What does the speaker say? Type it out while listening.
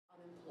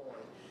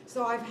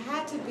So I've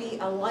had to be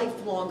a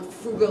lifelong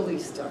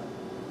frugalista.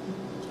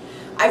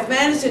 I've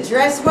managed to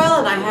dress well,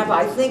 and I have,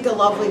 I think, a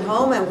lovely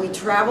home, and we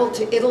travel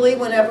to Italy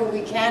whenever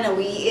we can, and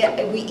we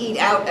eat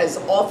out as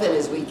often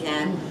as we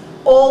can,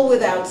 all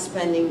without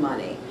spending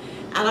money.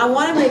 And I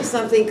want to make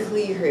something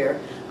clear here.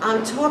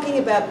 I'm talking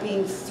about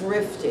being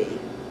thrifty,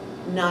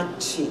 not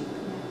cheap.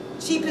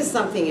 Cheap is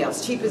something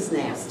else. Cheap is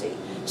nasty.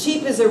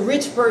 Cheap is a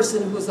rich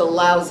person who's a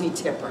lousy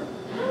tipper.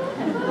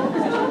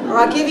 Or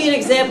I'll give you an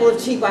example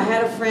of cheap. I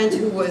had a friend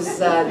who was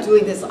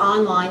doing this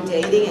online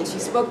dating, and she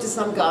spoke to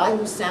some guy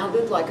who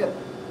sounded like a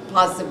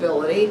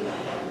possibility,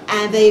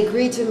 and they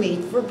agreed to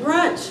meet for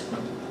brunch.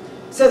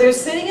 So they're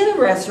sitting in a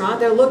restaurant,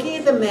 they're looking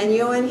at the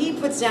menu, and he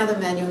puts down the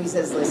menu, he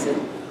says, listen,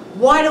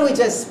 why don't we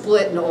just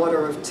split an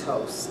order of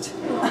toast?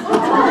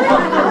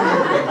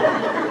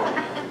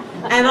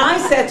 And I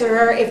said to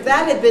her, if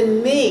that had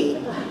been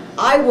me,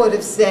 I would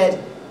have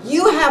said,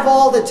 you have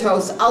all the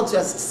toast, I'll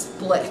just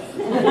split.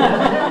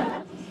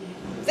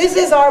 This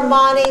is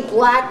Armani,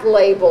 Black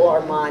Label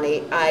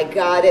Armani. I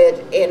got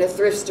it in a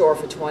thrift store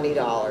for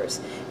 $20.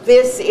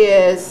 This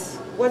is,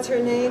 what's her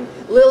name?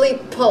 Lily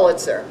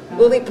Pulitzer.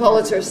 Lily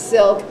Pulitzer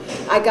silk.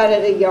 I got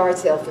it at a yard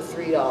sale for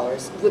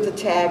 $3 with the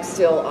tag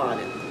still on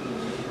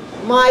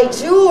it. My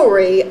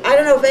jewelry, I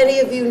don't know if any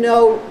of you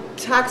know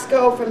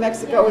Toxco from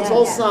Mexico. It's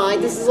all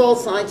signed. This is all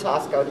signed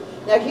Toxco.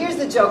 Now here's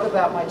the joke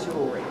about my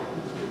jewelry.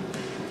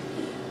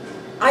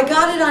 I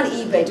got it on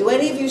eBay. Do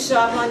any of you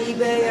shop on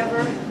eBay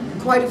ever?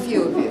 Quite a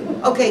few of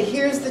you. Okay,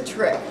 here's the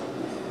trick.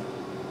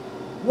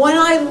 When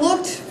I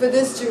looked for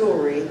this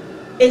jewelry,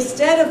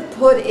 instead of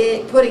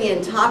putting in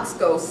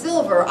Toxco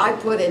silver, I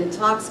put in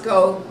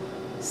Toxco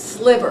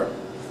sliver.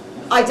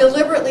 I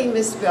deliberately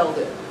misspelled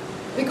it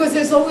because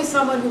there's always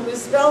someone who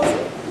misspells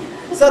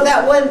it. So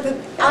that when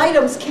the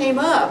items came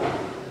up,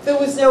 there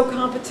was no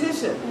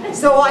competition.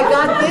 So I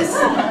got this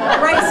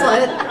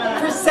bracelet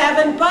for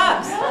 $7.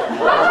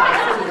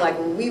 Like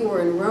when we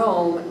were in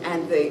Rome,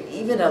 and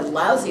even a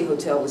lousy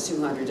hotel was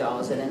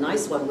 $200, and a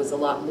nice one was a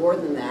lot more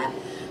than that.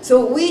 So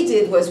what we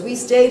did was we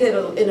stayed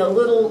in a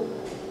little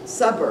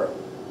suburb,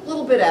 a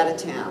little bit out of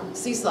town,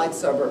 seaside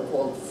suburb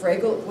called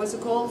what's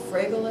it called?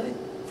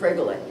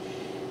 Fragole.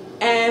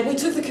 And we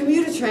took the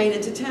commuter train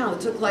into town.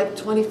 It took like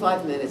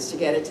 25 minutes to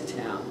get it to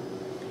town.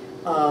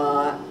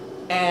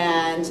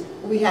 And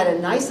we had a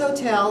nice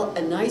hotel,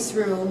 a nice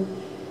room,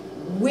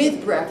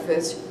 with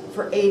breakfast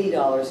for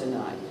 $80 a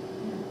night.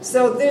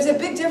 So there's a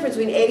big difference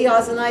between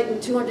 $80 a night and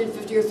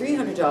 $250 or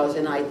 $300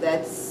 a night.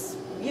 That's,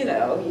 you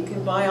know, you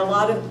can buy a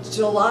lot of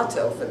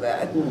gelato for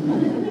that.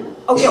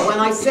 Oh yeah, when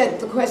I said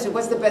the question,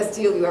 what's the best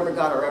deal you ever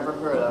got or ever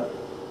heard of?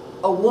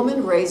 A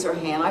woman raised her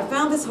hand. I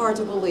found this hard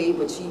to believe,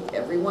 but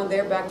everyone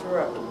there backed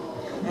her up.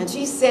 And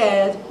she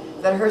said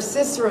that her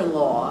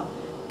sister-in-law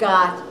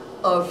got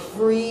a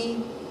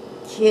free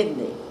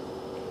kidney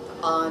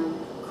on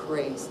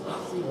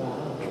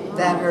Craigslist.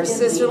 That her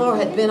sister-in-law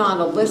had been on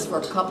a list for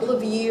a couple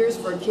of years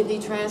for a kidney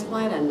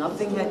transplant, and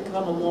nothing had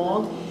come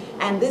along.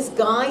 And this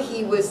guy,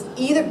 he was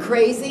either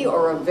crazy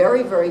or a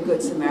very, very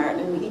good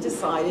Samaritan, and he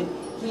decided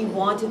he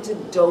wanted to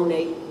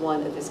donate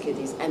one of his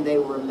kidneys, and they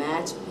were a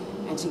match,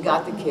 and she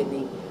got the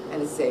kidney,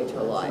 and it saved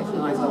her life.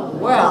 And I thought,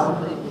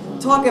 well,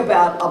 talk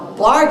about a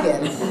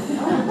bargain.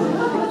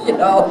 You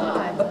know,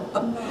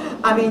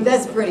 I mean,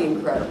 that's pretty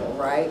incredible,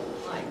 right?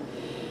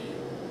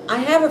 I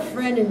have a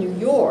friend in New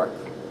York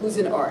who's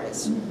an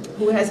artist,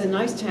 who has a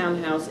nice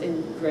townhouse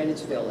in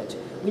Greenwich Village.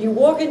 When you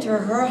walk into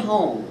her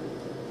home,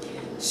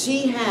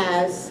 she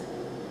has,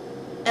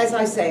 as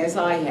I say, as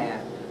I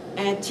have,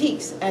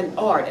 antiques and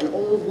art and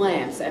old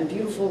lamps and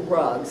beautiful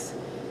rugs.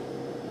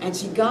 And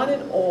she got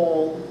it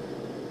all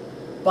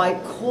by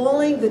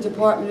calling the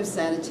Department of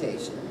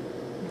Sanitation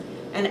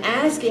and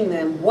asking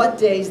them what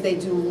days they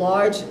do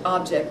large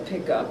object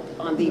pickup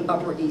on the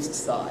Upper East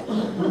Side.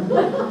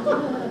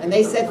 And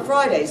they said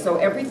Friday, so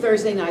every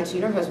Thursday night she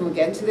and her husband would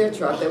get into their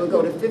truck, they would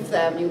go to Fifth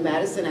Avenue,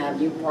 Madison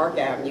Avenue, Park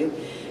Avenue,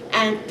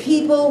 and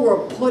people were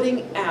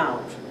putting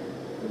out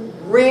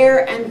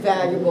rare and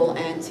valuable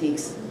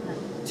antiques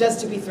just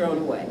to be thrown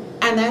away.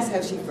 And that's how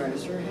she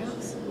furnished her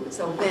house.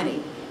 So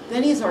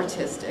Benny's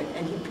artistic,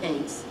 and he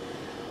paints.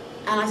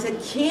 And I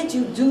said, can't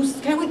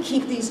we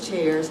keep these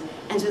chairs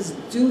and just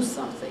do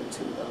something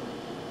to them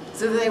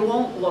so that they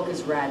won't look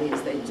as ratty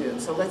as they do?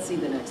 So let's see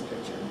the next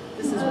picture.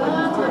 This is what he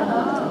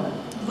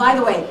did. By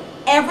the way,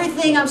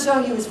 everything I'm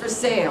showing you is for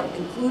sale,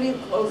 including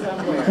clothes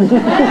I'm wearing.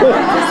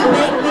 Just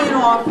make me an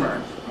offer.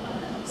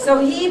 So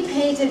he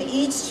painted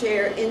each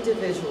chair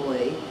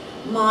individually.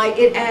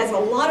 It adds a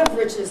lot of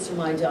richness to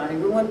my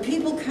dining room. When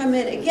people come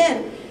in,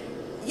 again,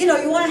 you know,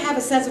 you want to have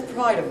a sense of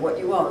pride of what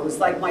you own. It was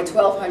like my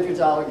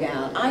 $1,200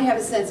 gown. I have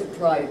a sense of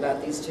pride about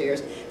these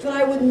chairs that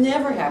I would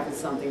never have with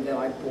something that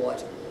I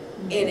bought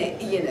in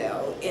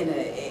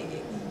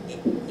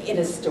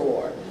a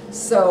store.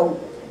 So,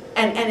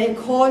 and the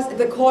cost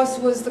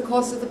was the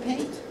cost of the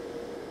paint.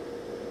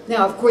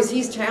 Now, of course,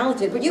 he's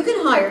talented, but you can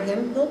hire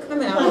him. He'll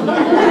come out and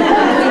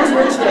paint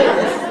your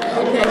chairs.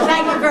 Okay,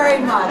 thank you very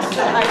much.